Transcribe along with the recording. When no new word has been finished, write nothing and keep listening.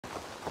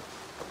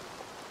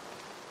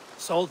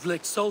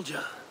Salt-licked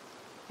soldier.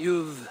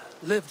 You've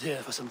lived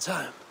here for some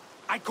time.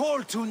 I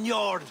call to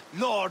Njord,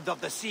 Lord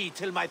of the Sea,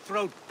 till my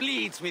throat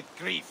bleeds with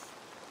grief.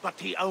 But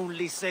he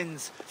only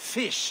sends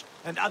fish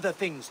and other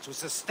things to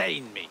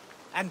sustain me.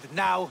 And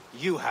now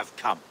you have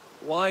come.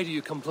 Why do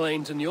you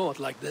complain to Njord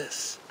like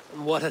this?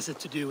 And what has it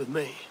to do with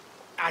me?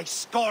 I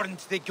scorned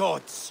the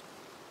gods,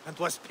 and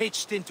was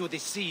pitched into the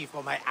sea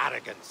for my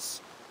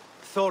arrogance.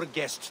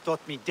 Thorgest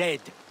thought me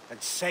dead,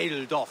 and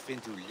sailed off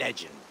into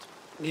legend.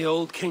 The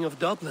old king of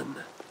Dublin.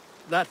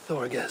 That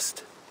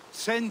Thorgest.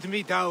 Send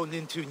me down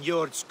into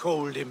Njord's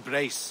cold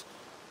embrace.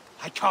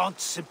 I can't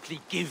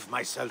simply give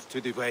myself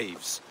to the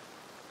waves.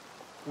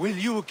 Will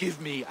you give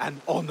me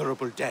an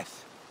honorable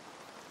death?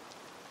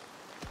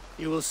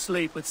 You will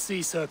sleep with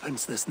sea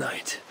serpents this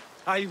night.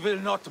 I will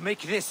not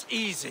make this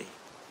easy.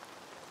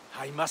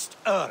 I must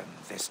earn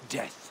this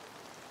death.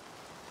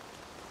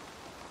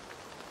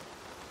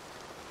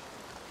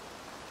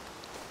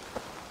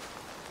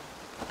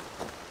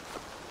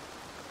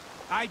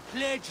 I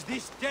pledge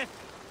this death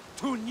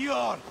to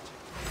Njord.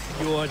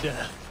 Your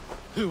death.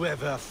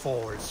 Whoever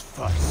falls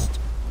first.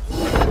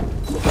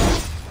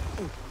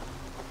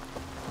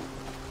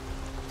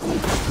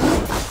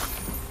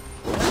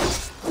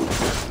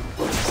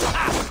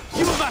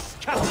 You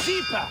must cut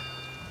deeper.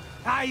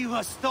 I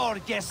was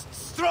Thorgest's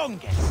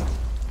strongest.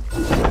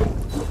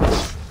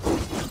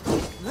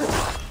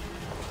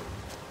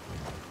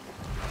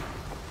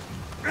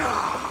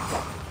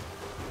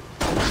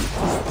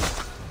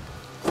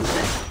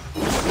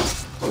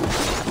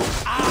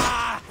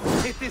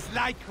 It is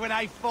like when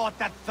I fought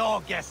at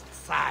Thorgest's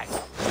side.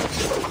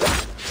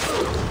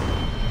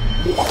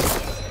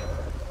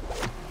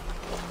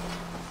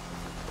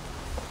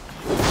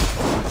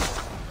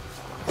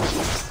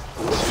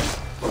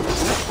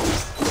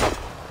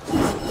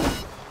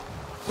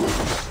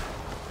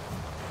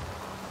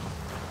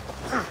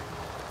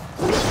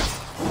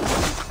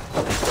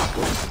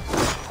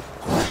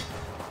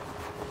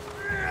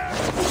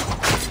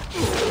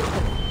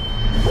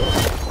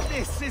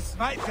 This is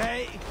my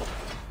day.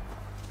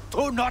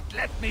 Do not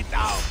let me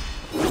down!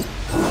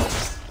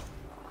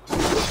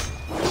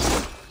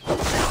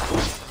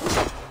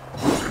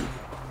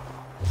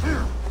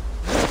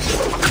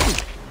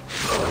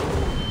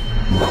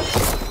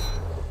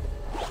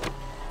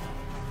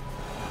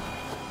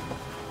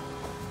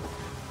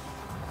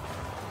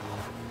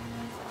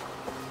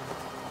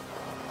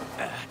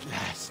 At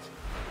last.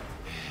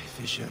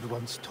 Fisher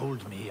once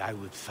told me I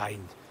would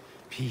find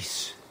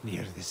peace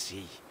near the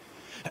sea.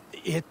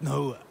 Yet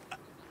no...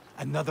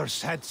 Another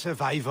sad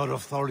survivor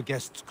of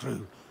Thorgest's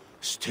crew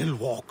still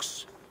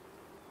walks.